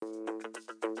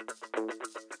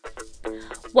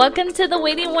Welcome to the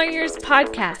Waiting Warriors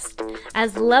podcast.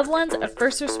 As loved ones of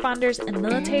first responders and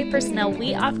military personnel,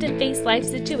 we often face life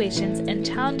situations and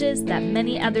challenges that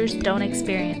many others don't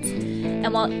experience.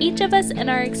 And while each of us and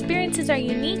our experiences are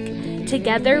unique,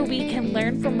 together we can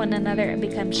learn from one another and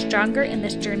become stronger in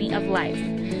this journey of life.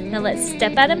 Now let's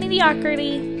step out of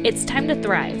mediocrity. It's time to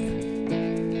thrive.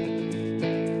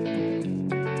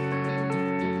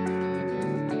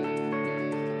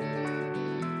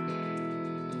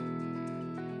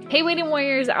 Hey, Waiting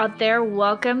Warriors out there.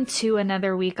 Welcome to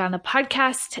another week on the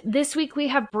podcast. This week we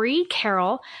have Bree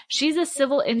Carroll. She's a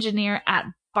civil engineer at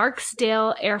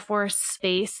Barksdale Air Force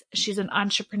Base. She's an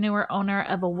entrepreneur, owner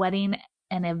of a wedding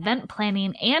and event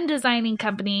planning and designing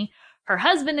company. Her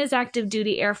husband is active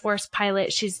duty Air Force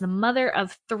pilot. She's the mother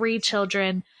of 3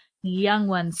 children, young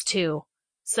ones too.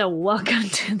 So welcome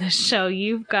to the show.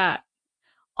 You've got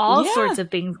all sorts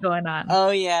of things going on. Oh,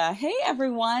 yeah. Hey,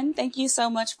 everyone. Thank you so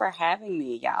much for having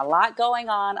me. Yeah, a lot going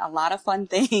on, a lot of fun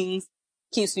things.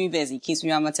 Keeps me busy, keeps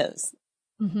me on my toes.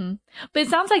 Mm-hmm. But it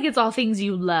sounds like it's all things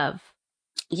you love.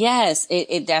 Yes,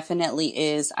 it definitely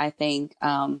is. I think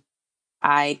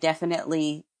I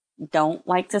definitely don't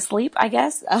like to sleep, I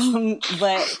guess.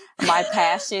 But my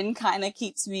passion kind of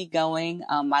keeps me going.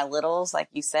 My littles, like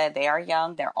you said, they are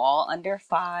young. They're all under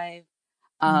 5.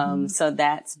 So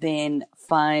that's been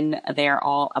fun. They're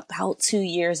all about 2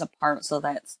 years apart. So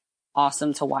that's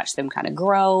awesome to watch them kind of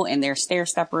grow, and they're stair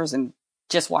steppers, and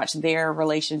just watch their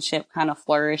relationship kind of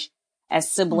flourish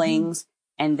as siblings.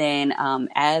 And then,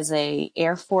 as a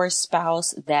Air Force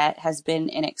spouse, that has been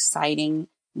an exciting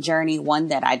journey. One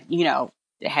that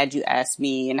had you asked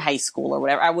me in high school or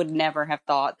whatever, I would never have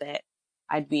thought that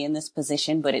I'd be in this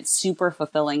position, but it's super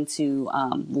fulfilling to,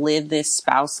 live this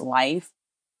spouse life.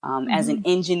 As an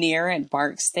engineer at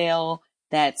Barksdale,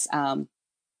 that's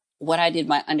what I did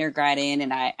my undergrad in.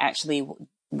 And I actually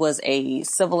was a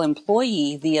civil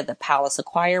employee via the Palace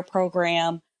Acquire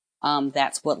program.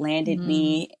 That's what landed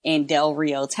me in Del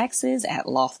Rio, Texas at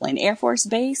Laughlin Air Force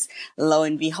Base. Lo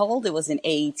and behold, it was an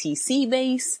AATC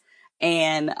base.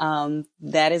 And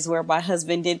that is where my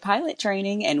husband did pilot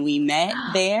training, and we met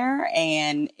there,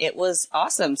 and it was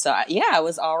awesome. So I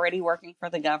was already working for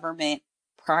the government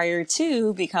prior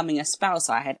to becoming a spouse.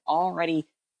 So I had already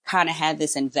kind of had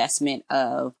this investment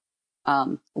of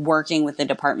working with the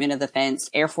Department of Defense,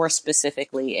 Air Force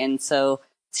specifically. And so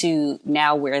to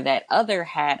now wear that other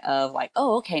hat of like,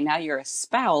 oh, okay, now you're a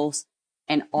spouse,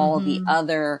 and all the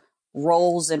other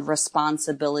roles and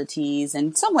responsibilities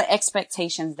and somewhat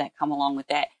expectations that come along with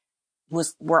that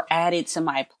were added to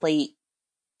my plate.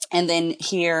 And then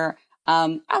here,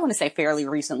 I want to say fairly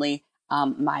recently,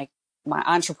 my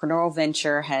entrepreneurial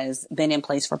venture has been in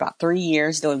place for about 3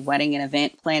 years, doing wedding and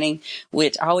event planning,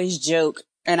 which I always joke,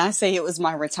 and I say it was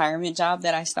my retirement job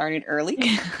that I started early.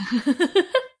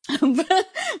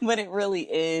 But it really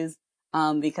is,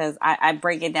 because I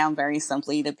break it down very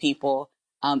simply to people.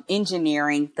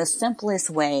 Engineering, the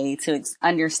simplest way to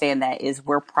understand that is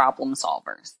we're problem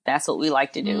solvers. That's what we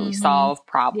like to do. We solve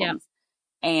problems.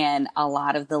 And a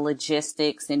lot of the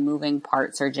logistics and moving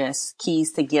parts are just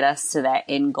keys to get us to that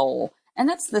end goal. And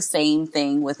that's the same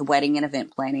thing with wedding and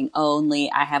event planning, only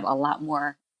I have a lot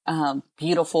more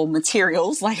beautiful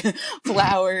materials like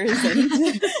flowers,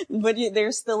 but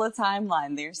there's still a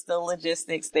timeline. There's still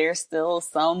logistics. There's still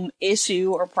some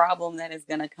issue or problem that is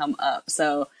going to come up.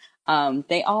 So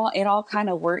it all kind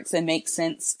of works and makes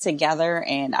sense together.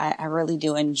 And I really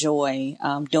do enjoy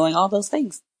doing all those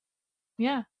things.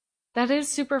 Yeah. That is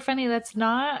super funny. That's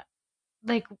not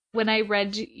like when I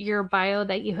read your bio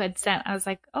that you had sent, I was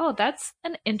like, oh, that's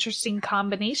an interesting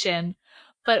combination.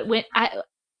 But when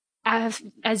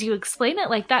as you explain it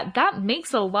like that, that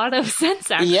makes a lot of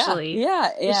sense, actually. Yeah.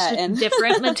 It's just and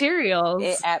different materials.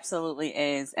 It absolutely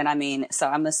is. And I mean, so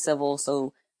I'm a civil,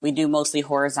 so we do mostly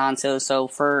horizontal. So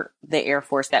for the Air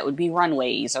Force, that would be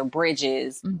runways or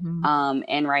bridges.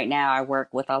 And right now I work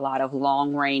with a lot of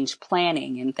long range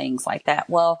planning and things like that.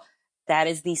 Well, that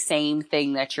is the same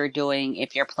thing that you're doing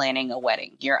if you're planning a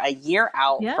wedding. You're a year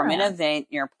out from an event.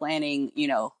 You're planning,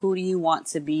 who do you want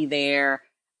to be there?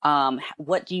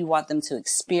 What do you want them to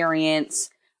experience?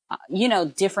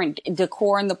 Different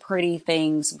decor and the pretty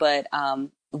things. But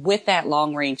with that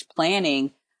long range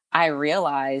planning, I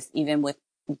realized even with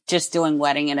just doing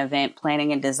wedding and event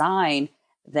planning and design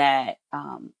that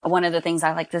one of the things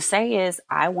I like to say is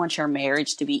I want your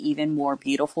marriage to be even more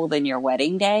beautiful than your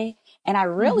wedding day. And I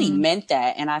really meant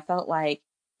that. And I felt like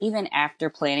even after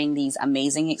planning these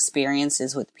amazing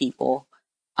experiences with people,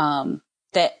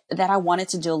 that I wanted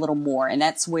to do a little more. And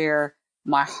that's where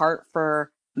my heart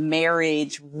for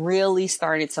marriage really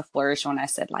started to flourish when I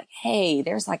said like, hey,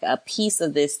 there's like a piece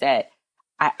of this that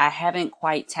I haven't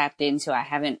quite tapped into. I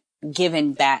haven't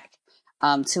given back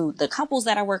to the couples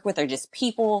that I work with or just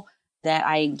people that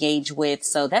I engage with.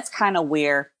 So that's kind of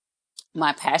where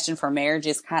my passion for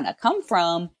marriages kind of come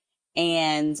from.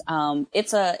 And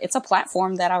it's a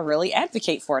platform that I really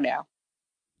advocate for now.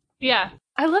 Yeah.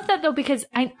 I love that though, because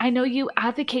I know you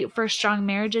advocate for strong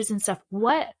marriages and stuff.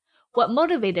 What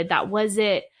motivated that? Was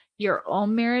it your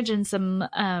own marriage and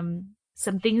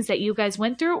some things that you guys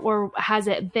went through, or has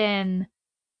it been,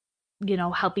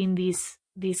 helping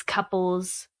these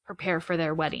couples prepare for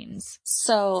their weddings?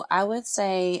 So I would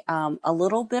say a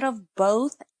little bit of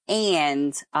both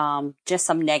and just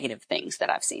some negative things that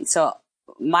I've seen. So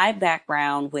my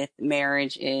background with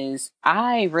marriage is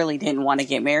I really didn't want to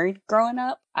get married growing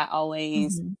up. I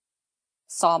always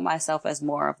saw myself as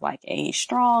more of like a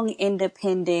strong,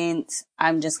 independent,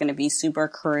 I'm just going to be super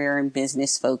career and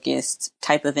business focused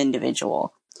type of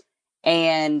individual.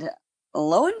 And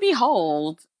lo and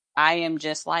behold, I am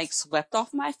just like swept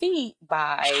off my feet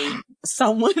by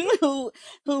someone who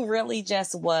really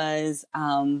just was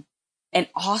an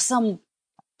awesome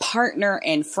partner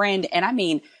and friend. And I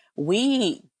mean,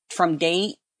 we from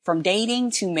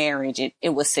dating to marriage, it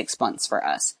was 6 months for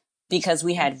us because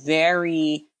we had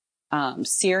very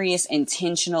serious,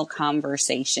 intentional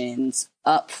conversations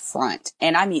up front.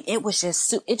 And I mean,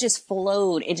 it just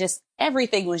flowed.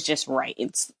 Everything was just right.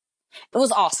 It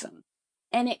was awesome.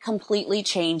 And it completely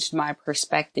changed my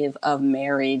perspective of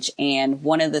marriage. And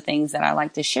one of the things that I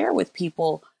like to share with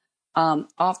people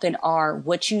often are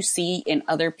what you see in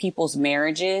other people's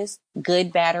marriages,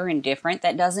 good, bad, or indifferent.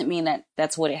 That doesn't mean that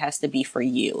that's what it has to be for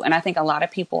you. And I think a lot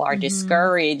of people are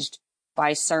discouraged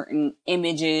by certain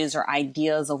images or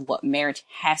ideas of what marriage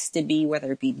has to be,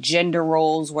 whether it be gender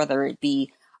roles, whether it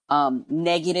be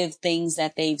negative things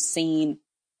that they've seen.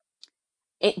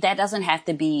 That doesn't have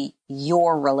to be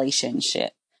your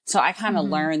relationship. So I kind of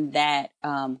learned that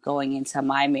going into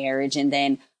my marriage and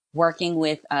then working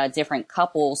with different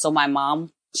couples. So my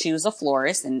mom, she was a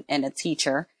florist and a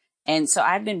teacher. And so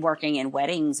I've been working in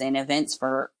weddings and events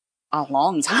for a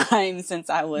long time since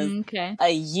I was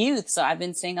a youth. So I've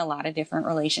been seeing a lot of different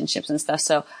relationships and stuff.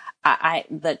 So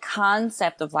the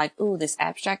concept of like, ooh, this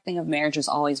abstract thing of marriage was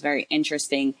always very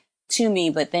interesting to me.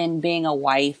 But then being a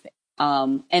wife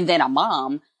and then a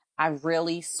mom, I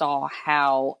really saw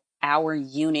how our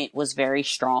unit was very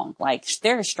strong. Like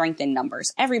there is strength in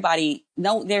numbers.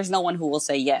 There's no one who will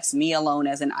say, yes, me alone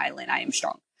as an island, I am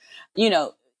strong.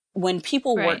 When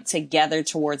people work together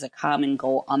towards a common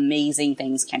goal, amazing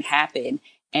things can happen.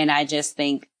 And I just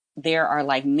think there are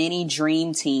like many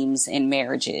dream teams in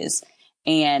marriages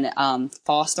and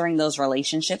fostering those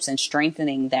relationships and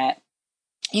strengthening that,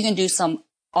 you can do some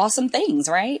awesome things,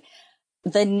 right?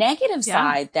 The negative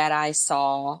side that I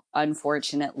saw,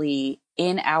 unfortunately,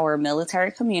 in our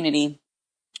military community,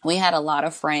 we had a lot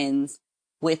of friends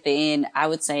I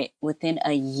would say within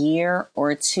a year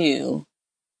or two,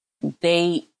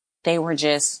 they were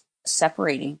just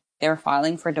separating. They were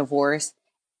filing for divorce.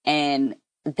 And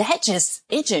it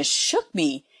just shook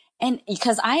me. And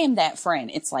because I am that friend,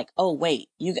 it's like, oh, wait,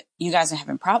 you guys are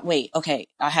having wait, okay,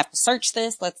 I have to search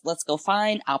this. Let's go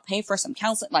find, I'll pay for some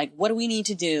counseling. Like, what do we need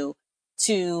to do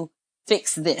to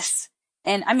fix this?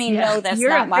 And I mean, no, that's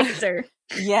you're not a fixer.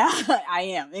 Yeah, I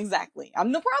am. Exactly.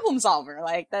 I'm the problem solver.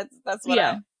 Like that's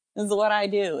what I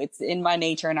do. It's in my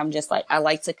nature. And I'm just like, I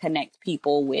like to connect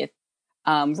people with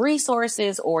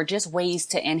resources or just ways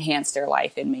to enhance their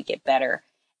life and make it better.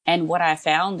 And what I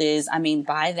found is, I mean,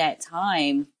 by the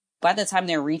time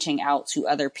they're reaching out to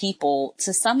other people,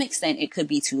 to some extent, it could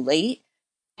be too late.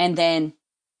 And then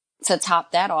to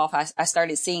top that off, I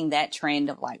started seeing that trend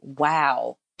of like,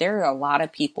 wow, there are a lot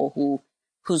of people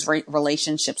whose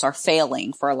relationships are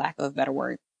failing, for a lack of a better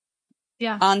word.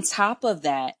 Yeah. On top of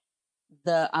that,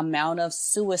 the amount of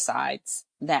suicides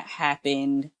that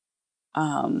happened,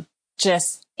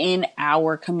 just in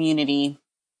our community,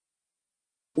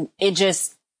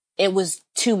 it was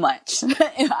too much.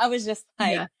 I was just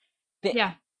like,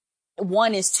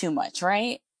 one is too much,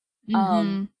 right?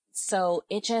 So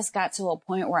it just got to a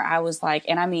point where I was like,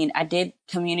 and I mean, I did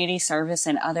community service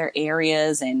in other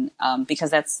areas and, because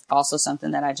that's also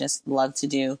something that I just love to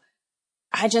do.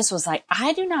 I just was like,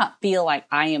 I do not feel like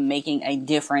I am making a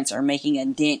difference or making a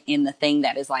dent in the thing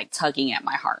that is like tugging at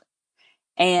my heart.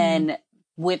 And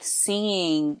with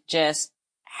seeing just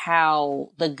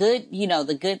how the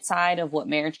good side of what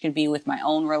marriage could be with my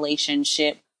own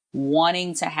relationship,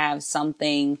 wanting to have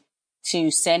something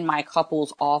to send my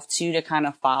couples off to kind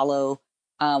of follow,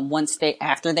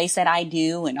 after they said I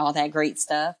do and all that great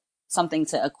stuff, something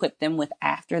to equip them with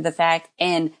after the fact,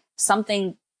 and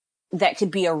something that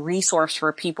could be a resource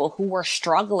for people who were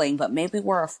struggling, but maybe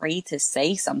were afraid to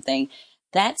say something.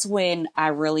 That's when I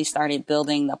really started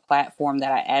building the platform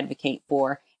that I advocate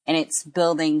for. And it's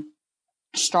building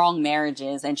strong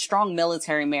marriages and strong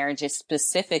military marriages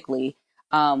specifically,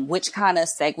 which kind of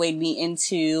segued me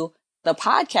into the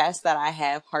podcast that I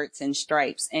have, Hearts and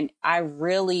Stripes. And I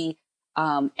really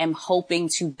am hoping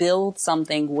to build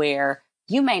something where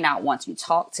you may not want to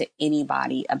talk to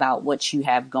anybody about what you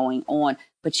have going on,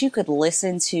 but you could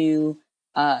listen to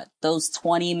those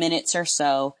 20 minutes or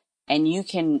so, and you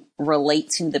can relate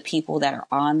to the people that are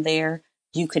on there.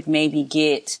 You could maybe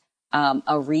get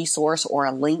a resource or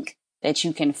a link that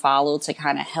you can follow to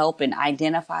kind of help and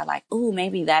identify like, oh,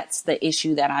 maybe that's the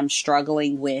issue that I'm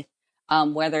struggling with.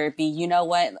 Whether it be, you know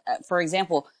what, for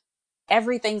example,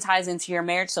 everything ties into your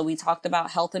marriage. So we talked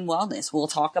about health and wellness. We'll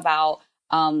talk about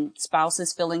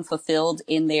spouses feeling fulfilled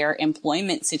in their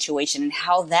employment situation and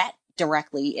how that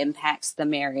directly impacts the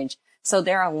marriage. So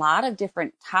there are a lot of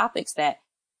different topics that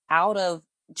out of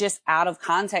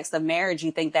context of marriage,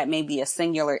 you think that may be a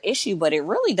singular issue, but it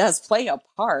really does play a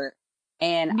part.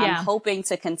 And I'm hoping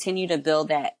to continue to build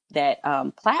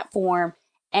that platform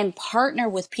and partner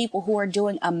with people who are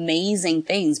doing amazing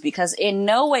things, because in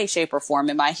no way, shape, or form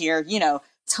am I here,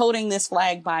 toting this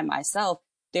flag by myself.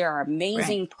 There are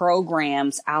amazing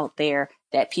programs out there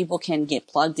that people can get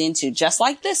plugged into, just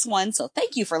like this one. So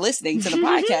thank you for listening to the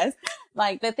podcast,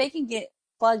 like that they can get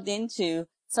plugged into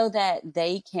so that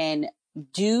they can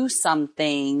do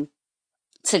something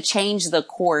to change the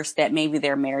course that maybe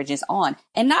their marriage is on.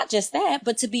 And not just that,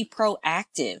 but to be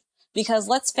proactive. Because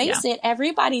let's face it,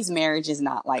 everybody's marriage is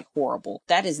not like horrible.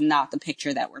 That is not the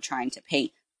picture that we're trying to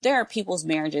paint. There are people's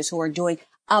marriages who are doing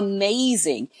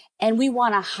amazing, and we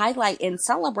want to highlight and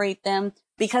celebrate them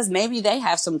because maybe they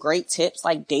have some great tips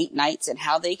like date nights and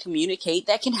how they communicate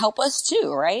that can help us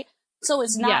too, right? So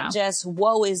it's not just,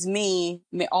 woe is me,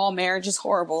 all marriage is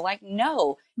horrible. Like,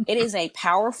 no, it is a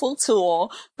powerful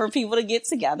tool for people to get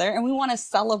together. And we want to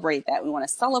celebrate that. We want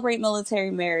to celebrate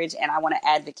military marriage. And I want to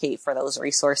advocate for those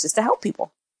resources to help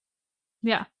people.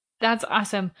 Yeah, that's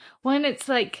awesome. When it's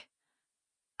like,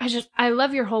 I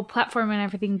love your whole platform and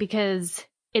everything because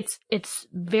it's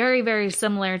very, very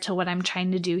similar to what I'm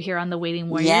trying to do here on the Waiting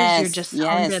Warriors. You're just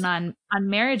honed in on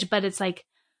marriage, but it's like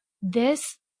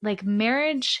this, like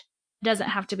marriage doesn't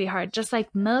have to be hard. Just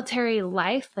like military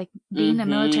life, like being a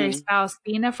military spouse,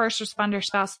 being a first responder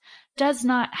spouse does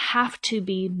not have to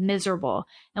be miserable.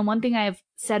 And one thing I've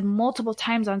said multiple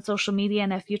times on social media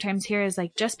and a few times here is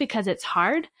like, just because it's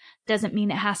hard doesn't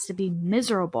mean it has to be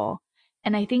miserable.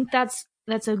 And I think that's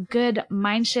a good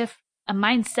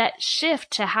mindset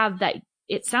shift to have that.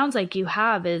 It sounds like you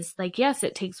have is like, yes,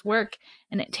 it takes work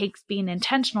and it takes being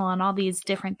intentional on all these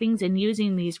different things and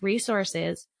using these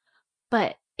resources,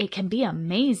 but it can be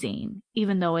amazing,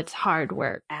 even though it's hard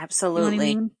work. Absolutely. You know what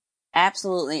I mean?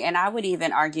 Absolutely. And I would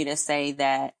even argue to say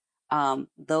that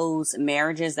those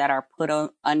marriages that are put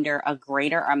under a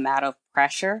greater amount of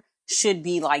pressure should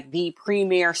be like the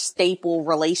premier staple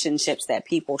relationships that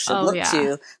people should look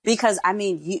to. Because, I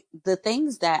mean, the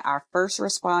things that our first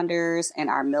responders and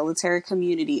our military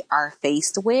community are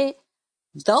faced with,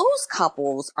 those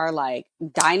couples are like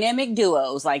dynamic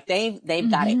duos. Like they've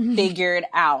got it figured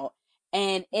out.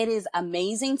 And it is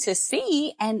amazing to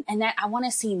see. And that I want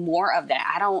to see more of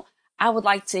that. I would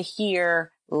like to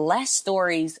hear less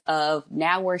stories of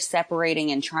now we're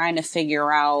separating and trying to figure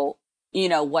out,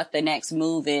 what the next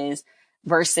move is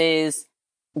versus,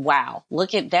 wow,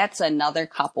 that's another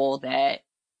couple that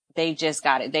they just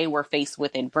got it. They were faced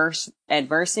with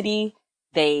adversity.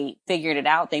 They figured it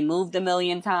out. They moved a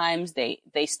million times. But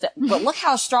look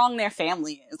how strong their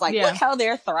family is. Like, look how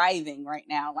they're thriving right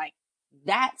now. Like,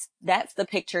 that's the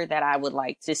picture that I would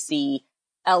like to see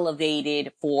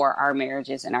elevated for our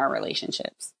marriages and our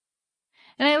relationships.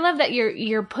 And I love that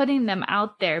you're putting them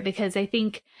out there because I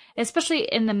think, especially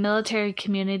in the military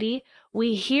community,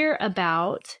 we hear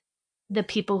about the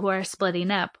people who are splitting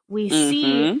up. We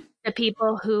see the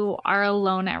people who are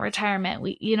alone at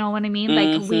retirement. You know what I mean?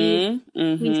 Like we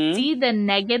see the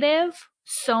negative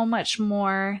so much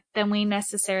more than we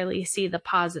necessarily see the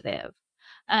positive.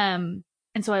 And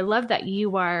so I love that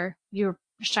you're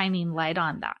shining light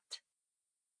on that.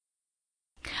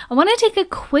 I want to take a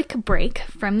quick break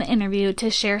from the interview to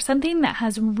share something that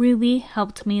has really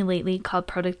helped me lately called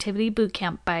Productivity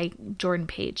Bootcamp by Jordan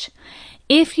Page.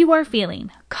 If you are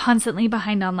feeling constantly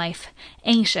behind on life,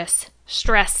 anxious,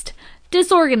 stressed,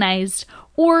 disorganized,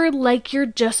 or like you're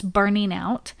just burning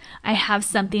out, I have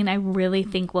something I really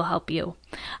think will help you.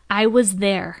 I was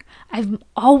there. I'm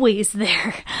always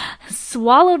there.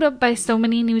 Swallowed up by so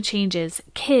many new changes,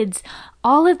 kids,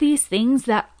 all of these things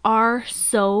that are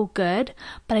so good,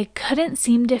 but I couldn't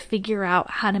seem to figure out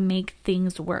how to make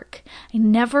things work. I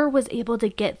never was able to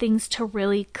get things to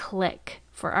really click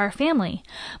for our family.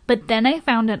 But then I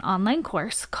found an online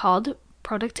course called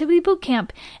Productivity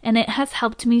Bootcamp, and it has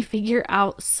helped me figure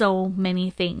out so many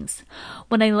things.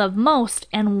 What I love most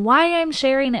and why I'm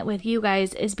sharing it with you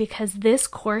guys is because this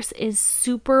course is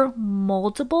super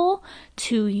moldable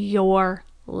to your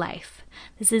life.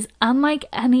 This is unlike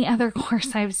any other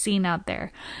course I've seen out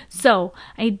there. So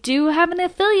I do have an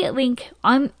affiliate link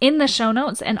in the show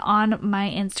notes and on my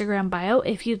Instagram bio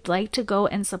if you'd like to go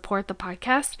and support the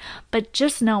podcast. But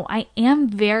just know I am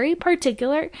very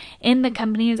particular in the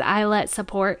companies I let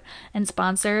support and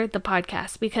sponsor the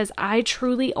podcast, because I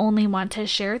truly only want to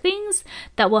share things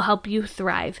that will help you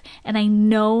thrive. And I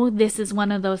know this is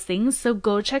one of those things. So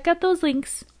go check out those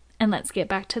links and let's get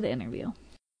back to the interview.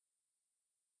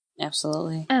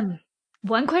 Absolutely.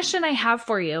 One question I have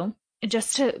for you,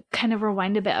 just to kind of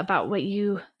rewind a bit about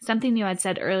something you had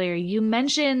said earlier. You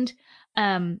mentioned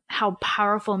how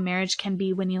powerful marriage can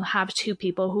be when you have two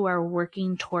people who are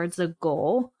working towards a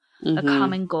goal, a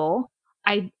common goal.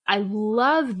 I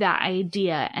love that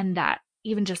idea, and that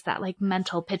even just that like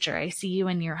mental picture. I see you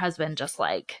and your husband just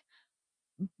like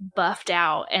buffed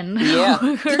out and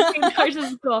working towards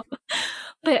this goal.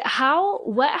 But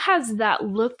what has that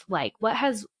looked like? What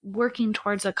has working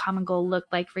towards a common goal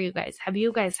looked like for you guys? Have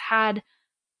you guys had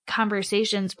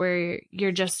conversations where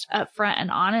you're just upfront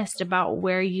and honest about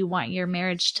where you want your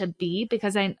marriage to be?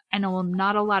 Because I know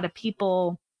not a lot of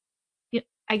people,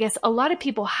 I guess a lot of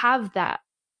people have that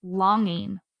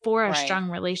longing for a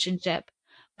strong relationship,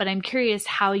 but I'm curious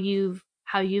how you've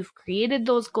created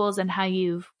those goals and how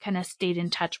you've kind of stayed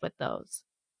in touch with those.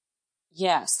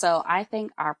 Yeah, so I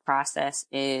think our process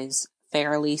is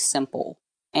fairly simple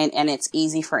and it's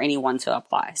easy for anyone to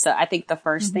apply. So I think the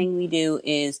first thing we do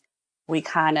is we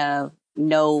kind of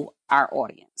know our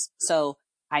audience. So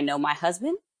I know my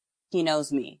husband, he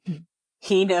knows me.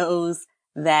 He knows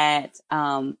that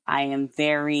I am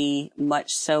very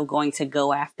much so going to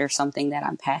go after something that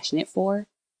I'm passionate for.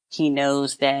 He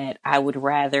knows that I would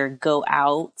rather go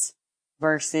out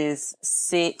versus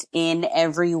sit in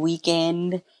every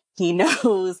weekend. He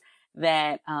knows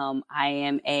that I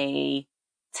am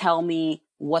tell me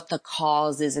what the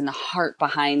cause is and the heart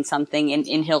behind something,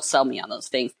 and he'll sell me on those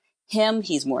things.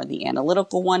 He's more the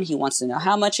analytical one. He wants to know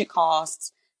how much it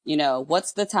costs,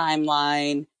 what's the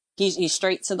timeline. He's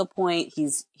straight to the point.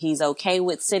 He's okay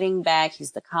with sitting back.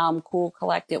 He's the calm, cool,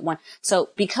 collected one. So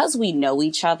because we know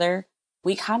each other,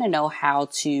 we kind of know how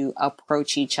to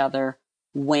approach each other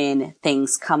when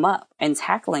things come up and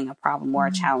tackling a problem or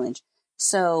a challenge.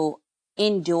 So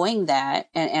in doing that,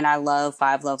 and I love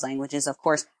 5 love languages, of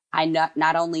course, I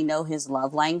not only know his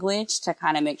love language to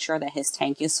kind of make sure that his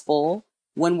tank is full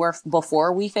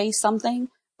before we face something,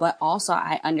 but also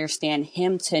I understand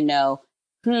him to know,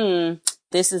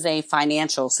 this is a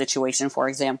financial situation, for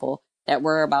example, that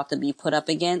we're about to be put up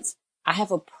against. I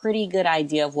have a pretty good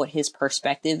idea of what his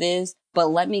perspective is, but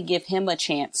let me give him a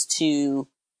chance to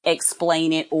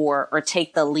explain it or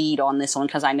take the lead on this one,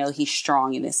 because I know he's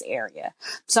strong in this area.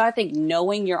 So I think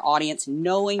knowing your audience,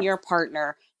 knowing your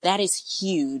partner, that is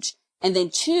huge. And then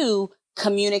 2,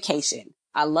 communication.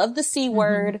 I love the C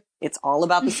word. It's all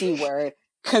about the C word,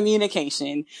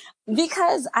 communication,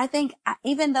 because I think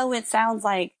even though it sounds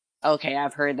like, okay,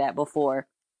 I've heard that before,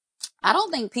 I don't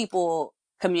think people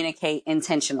communicate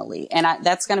intentionally. And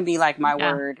that's going to be like my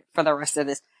word for the rest of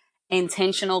this.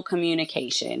 Intentional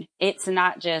communication. It's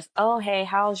not just, oh, hey,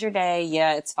 how's your day?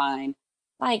 Yeah, it's fine.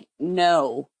 Like,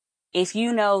 no. If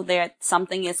you know that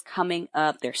something is coming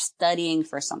up, they're studying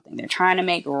for something, they're trying to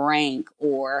make rank,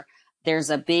 or there's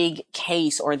a big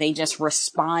case, or they just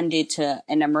responded to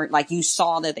like you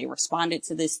saw that they responded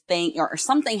to this thing, or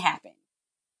something happened.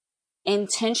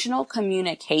 Intentional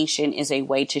communication is a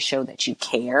way to show that you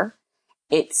care.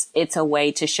 It's a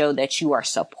way to show that you are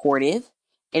supportive.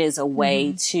 It is a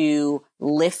way to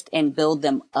lift and build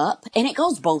them up. And it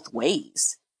goes both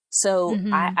ways. So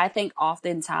I think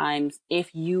oftentimes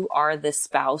if you are the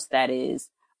spouse that is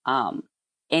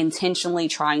intentionally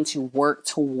trying to work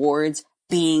towards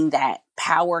being that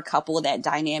power couple, that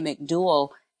dynamic duo,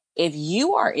 if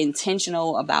you are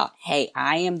intentional about, hey,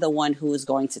 I am the one who is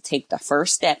going to take the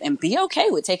first step, and be okay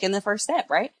with taking the first step,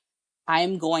 right?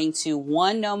 I'm going to,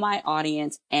 1, know my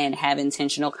audience and have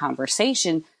intentional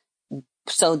conversation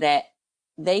so that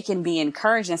they can be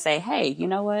encouraged and say, hey, you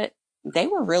know what? they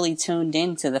were really tuned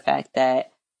into the fact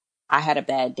that I had a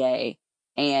bad day.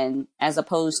 And as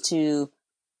opposed to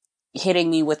hitting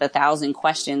me with 1,000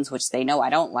 questions, which they know I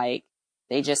don't like,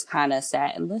 they just kind of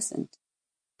sat and listened.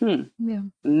 Yeah.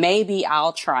 Maybe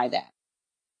I'll try that.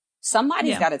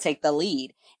 Somebody's Yeah. got to take the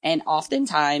lead. And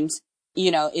oftentimes,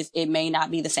 it may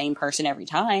not be the same person every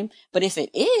time, but if it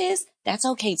is, that's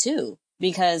okay too,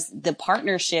 because the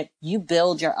partnership, you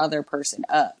build your other person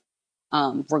up.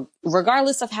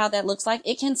 Regardless of how that looks like,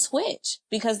 it can switch,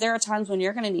 because there are times when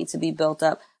you're going to need to be built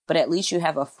up, but at least you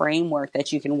have a framework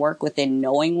that you can work within,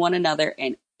 knowing one another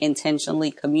and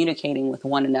intentionally communicating with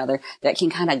one another that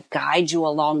can kind of guide you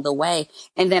along the way.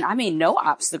 And then, no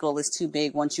obstacle is too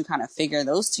big once you kind of figure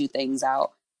those two things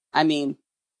out.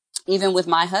 Even with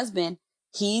my husband,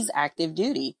 he's active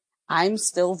duty. I'm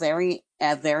still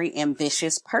a very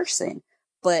ambitious person,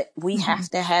 but we have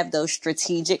to have those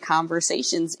strategic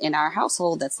conversations in our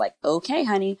household. That's like, okay,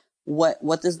 honey,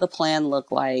 what does the plan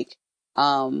look like?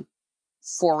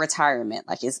 For retirement?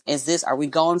 Like, are we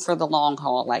going for the long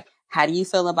haul? Like, how do you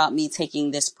feel about me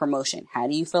taking this promotion? How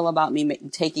do you feel about me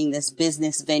taking this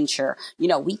business venture?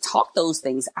 We talk those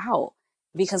things out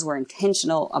because we're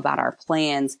intentional about our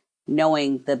plans,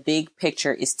 knowing the big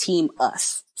picture is team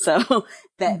us. So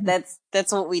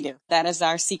that's what we do. That is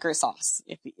our secret sauce,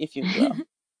 if you will.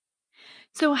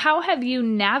 So how have you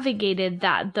navigated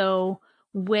that, though,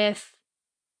 with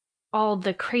all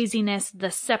the craziness,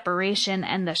 the separation,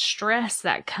 and the stress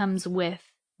that comes with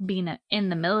being in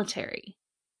the military?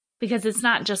 Because it's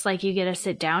not just like you get to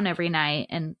sit down every night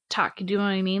and talk. Do you know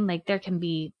what I mean? Like, there can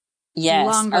be Yes.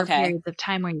 longer Okay. periods of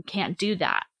time where you can't do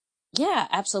that. Yeah,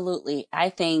 absolutely. I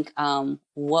think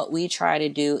what we try to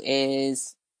do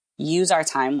is use our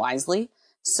time wisely.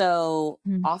 So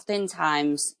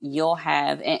oftentimes you'll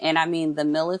have, and the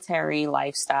military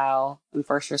lifestyle and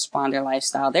first responder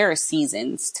lifestyle, there are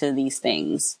seasons to these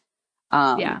things.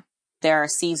 Yeah. There are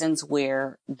seasons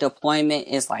where deployment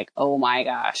is like, oh my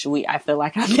gosh, I feel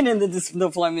like I've been in the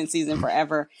deployment season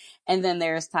forever. And then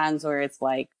there's times where it's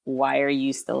like, why are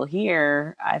you still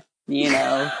here?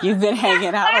 You've been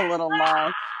hanging out a little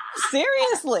long.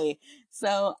 Seriously.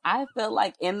 So I feel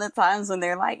like in the times when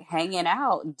they're like hanging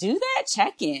out, do that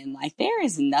check-in. Like, there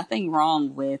is nothing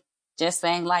wrong with just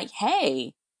saying like,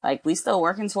 hey, like, we still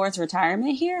working towards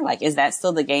retirement here? Like, is that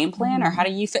still the game plan? Or how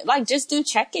do you feel? Like, just do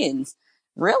check-ins.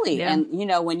 Really. Yeah. And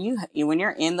when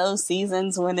you're in those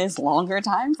seasons, when there's longer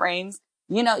time frames,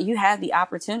 you have the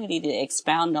opportunity to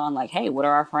expound on like, hey, what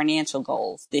are our financial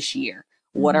goals this year?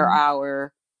 What are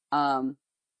our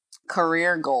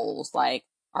career goals? Like,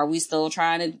 are we still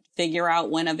trying to figure out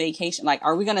when a vacation, like,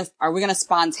 are we going to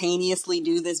spontaneously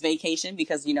do this vacation?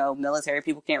 Because, military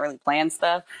people can't really plan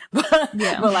stuff, but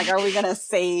like, are we going to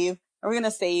save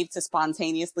to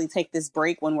spontaneously take this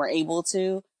break when we're able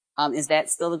to? Is that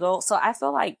still the goal? So I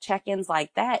feel like check-ins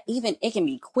like that, even it can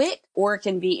be quick, or it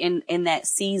can be in that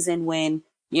season when,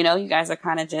 you guys are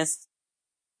kind of just,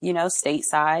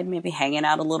 stateside, maybe hanging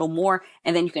out a little more,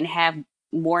 and then you can have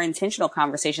more intentional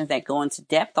conversations that go into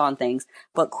depth on things.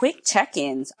 But quick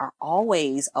check-ins are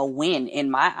always a win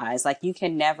in my eyes. Like, you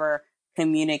can never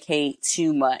communicate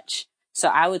too much. So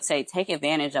I would say take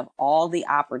advantage of all the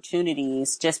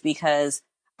opportunities, just because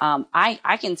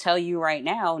I can tell you right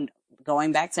now,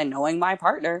 going back to knowing my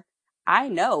partner, I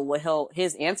know what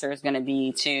his answer is going to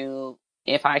be to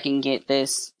if I can get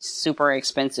this super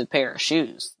expensive pair of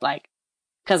shoes, like,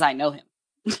 cause I know him.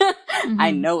 I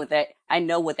know what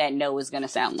that no is going to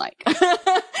sound like.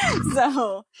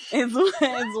 So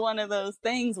it's one of those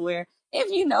things where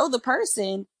if you know the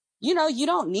person, you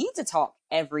don't need to talk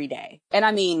every day.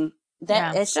 And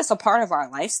it's just a part of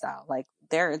our lifestyle. Like,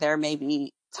 there may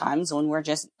be times when we're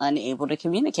just unable to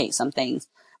communicate some things.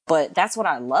 But that's what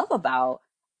I love about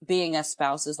being a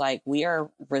spouse, is like, we are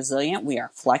resilient, we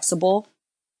are flexible.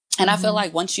 And I feel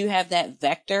like once you have that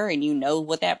vector and you know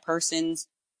what that person's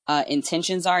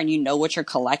intentions are, and you know what your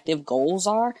collective goals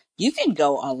are, you can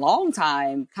go a long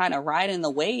time kind of riding the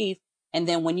wave. And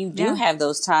then when you do have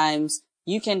those times,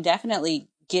 you can definitely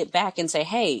get back and say,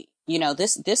 hey,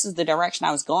 this is the direction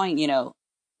I was going.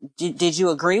 Did you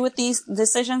agree with these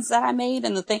decisions that I made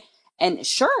and the thing? And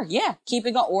sure, yeah, keep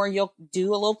it going, or you'll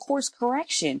do a little course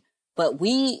correction. But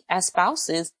we as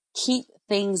spouses keep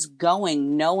things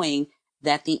going, knowing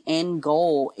that the end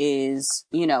goal is,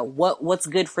 what's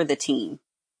good for the team.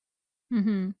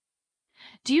 Do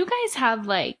you guys have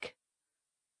like,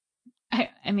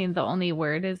 the only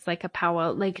word is like a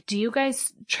powwow. Like, do you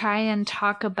guys try and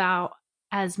talk about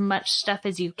as much stuff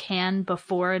as you can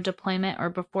before a deployment or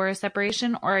before a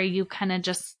separation? Or are you kind of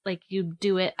just like, you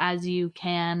do it as you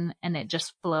can and it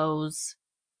just flows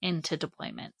into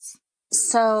deployments?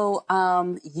 So,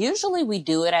 usually we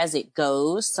do it as it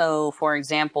goes. So, for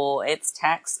example, it's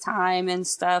tax time and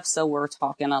stuff. So we're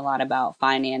talking a lot about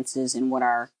finances and what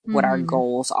our Mm-hmm.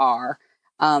 goals are,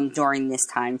 during this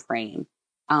time frame.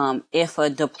 If a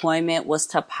deployment was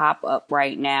to pop up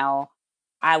right now,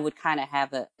 I would kind of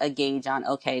have a gauge on,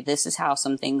 okay, this is how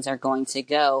some things are going to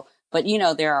go. But,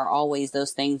 there are always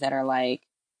those things that are like,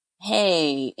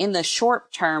 hey, in the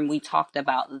short term, we talked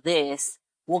about this.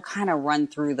 We'll kind of run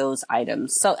through those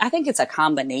items. So I think it's a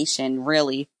combination,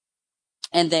 really.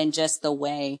 And then just the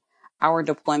way our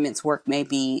deployments work may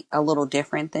be a little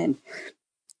different than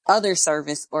other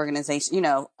service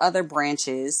organizations, other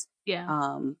branches.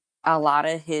 Yeah. A lot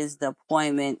of his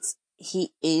deployments,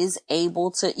 he is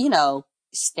able to,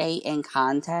 stay in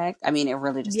contact. I mean, it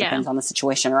really just Yeah. depends on the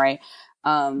situation, right?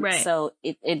 Right. So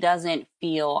it doesn't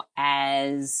feel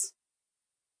as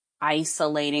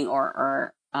isolating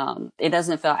or it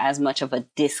doesn't feel as much of a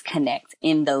disconnect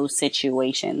in those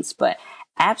situations. But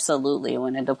absolutely,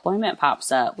 when a deployment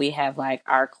pops up, we have like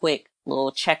our quick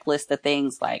little checklist of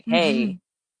things like, Mm-hmm. hey,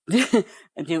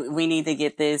 do we need to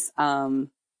get this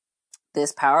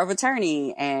power of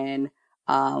attorney, and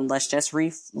let's just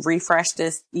refresh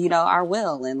this, our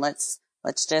will, and let's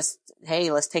just,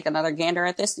 hey, let's take another gander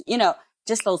at this,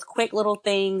 just those quick little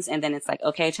things. And then it's like,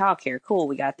 okay, childcare, cool,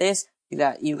 we got this.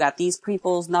 You got these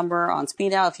people's number on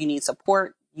speed dial. If you need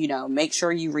support, make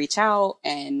sure you reach out.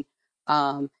 And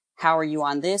how are you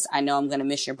on this? I know I'm going to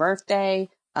miss your birthday.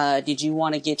 Did you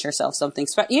want to get yourself something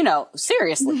special?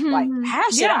 Seriously, like Mm-hmm.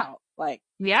 hash it Yeah. out. Like,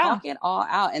 Yeah. talk it all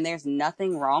out. And there's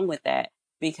nothing wrong with that,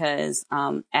 because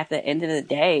at the end of the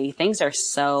day, things are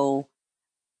so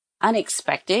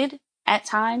unexpected at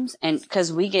times. And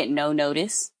because we get no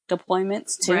notice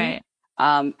deployments too. Right.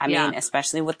 I Yeah. mean,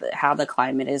 especially with how the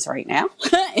climate is right now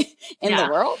in the Yeah.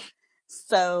 world.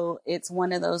 So it's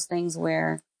one of those things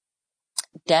where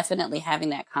definitely having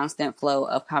that constant flow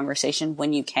of conversation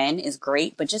when you can is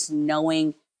great, but just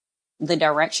knowing the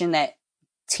direction that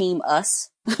Team Us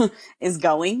is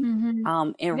going,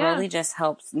 Mm-hmm. it Yeah. really just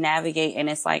helps navigate. And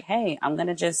it's like, hey, I'm going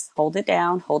to just hold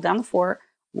down the fort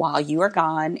while you are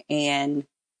gone. And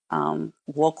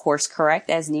we'll course correct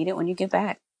as needed when you get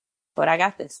back. But I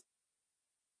got this.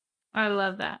 I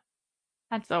love that.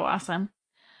 That's so awesome.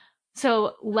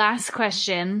 So, last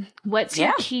question. What's your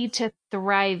Yeah. key to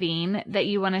thriving that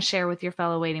you want to share with your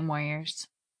fellow waiting warriors?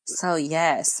 So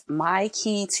yes, my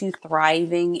key to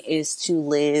thriving is to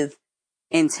live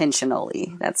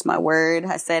intentionally. That's my word.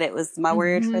 I said it was my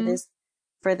word Mm-hmm.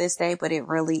 for this day, but it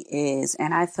really is.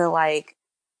 And I feel like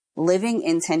living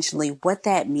intentionally, what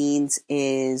that means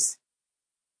is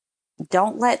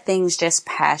don't let things just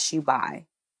pass you by.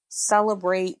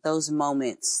 Celebrate those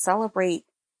moments. Celebrate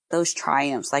those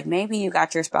triumphs. Like maybe you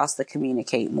got your spouse to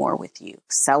communicate more with you.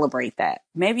 Celebrate that.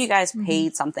 Maybe you guys Mm-hmm.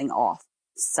 paid something off.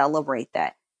 Celebrate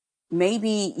that.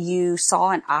 Maybe you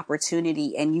saw an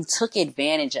opportunity and you took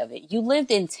advantage of it. You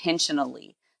lived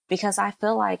intentionally, because I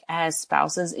feel like as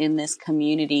spouses in this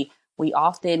community, we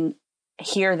often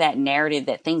hear that narrative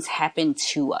that things happen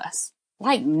to us.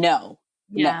 Like, no,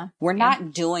 Yeah. we're Yeah.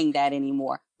 not doing that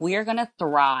anymore. We are going to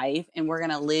thrive and we're going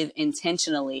to live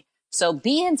intentionally. So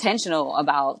be intentional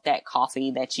about that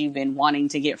coffee that you've been wanting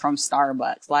to get from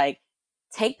Starbucks. Like,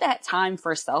 take that time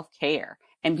for self-care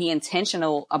and be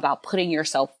intentional about putting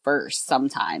yourself first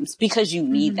sometimes, because you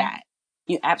need Mm-hmm. that.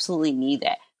 You absolutely need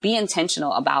that. Be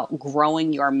intentional about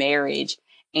growing your marriage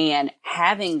and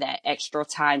having that extra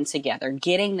time together,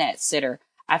 getting that sitter.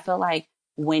 I feel like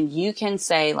when you can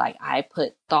say, like, I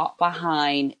put thought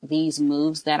behind these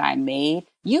moves that I made,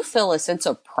 you feel a sense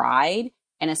of pride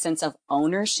and a sense of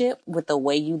ownership with the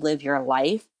way you live your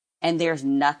life. And there's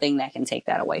nothing that can take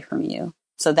that away from you.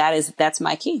 So that's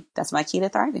my key. That's my key to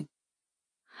thriving.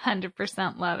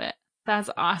 100% love it. That's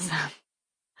awesome.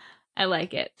 I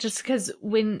like it. Just because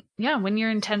when you're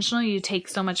intentional, you take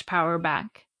so much power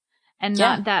back. And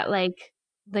Yeah. not that like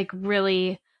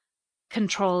really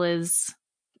control is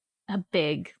a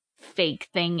big fake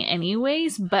thing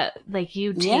anyways, but like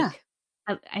you Yeah.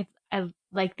 take I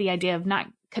like the idea of not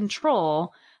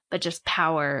control, but just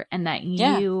power, and that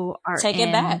Yeah. you are Take it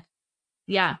in, back.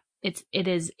 yeah, it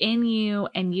is in you,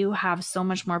 and you have so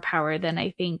much more power than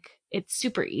I think. It's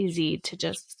super easy to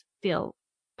just feel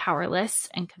powerless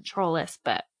and controlless,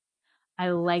 but I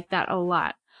like that a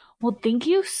lot. Well, thank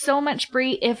you so much,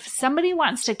 Bree. If somebody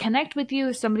wants to connect with you,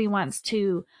 if somebody wants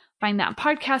to find that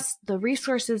podcast, the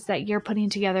resources that you're putting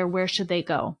together, where should they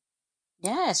go?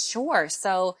 Yeah, sure.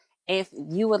 So if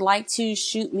you would like to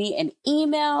shoot me an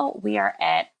email, we are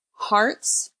at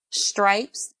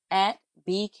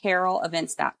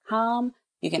heartstripes@bcarrollevents.com.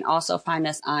 You can also find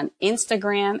us on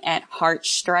Instagram at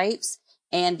heartstripes.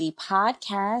 And the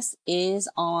podcast is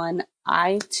on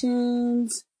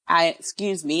iTunes,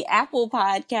 Apple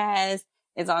Podcasts.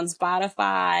 It's on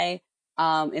Spotify.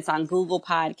 It's on Google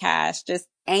Podcasts, just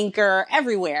Anchor,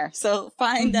 everywhere. So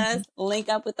find us, link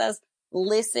up with us,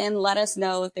 listen, let us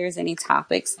know if there's any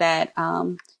topics that,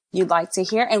 you'd like to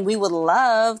hear. And we would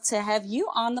love to have you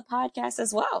on the podcast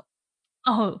as well.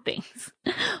 Oh, thanks.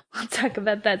 We'll talk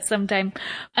about that sometime.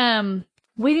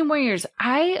 Waiting Warriors,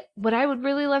 what I would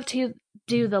really love to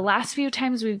do the last few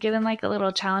times we've given like a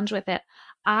little challenge with it.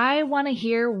 I want to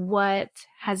hear what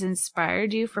has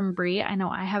inspired you from Bree. I know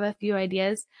I have a few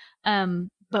ideas.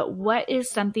 But what is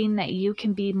something that you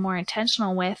can be more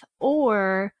intentional with,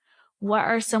 or what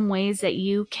are some ways that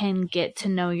you can get to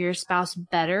know your spouse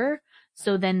better?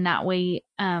 So then that way,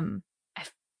 I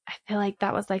feel like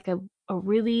that was like a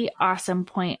really awesome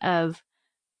point of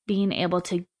being able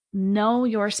to know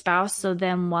your spouse. So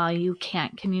then while you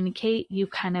can't communicate, you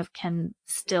kind of can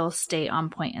still stay on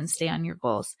point and stay on your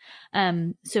goals.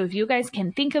 So if you guys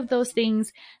can think of those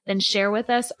things, then share with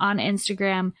us on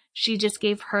Instagram. She just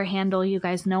gave her handle. You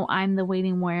guys know I'm the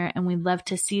Waiting Warrior, and we'd love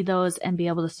to see those and be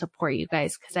able to support you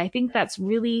guys. Cause I think that's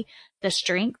really the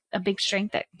strength, a big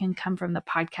strength that can come from the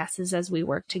podcast is as we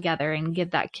work together and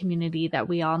give that community that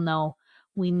we all know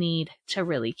we need to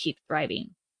really keep thriving.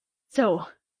 So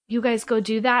you guys go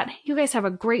do that. You guys have a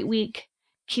great week.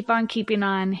 Keep on keeping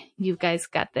on. You guys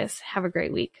got this. Have a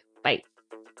great week. Bye.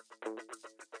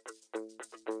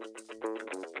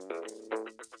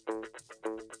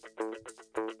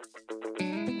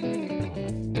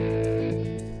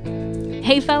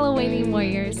 Hey, fellow Waiting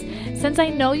Warriors. Since I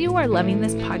know you are loving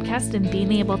this podcast and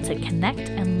being able to connect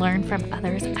and learn from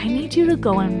others, I need you to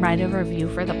go and write a review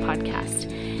for the podcast.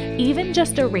 Even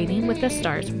just a rating with the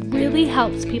stars really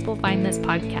helps people find this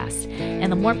podcast.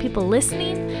 And the more people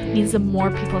listening means the more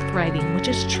people thriving, which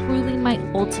is truly my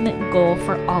ultimate goal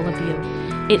for all of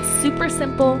you. It's super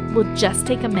simple, will just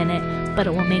take a minute, but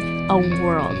it will make a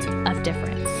world of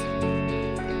difference.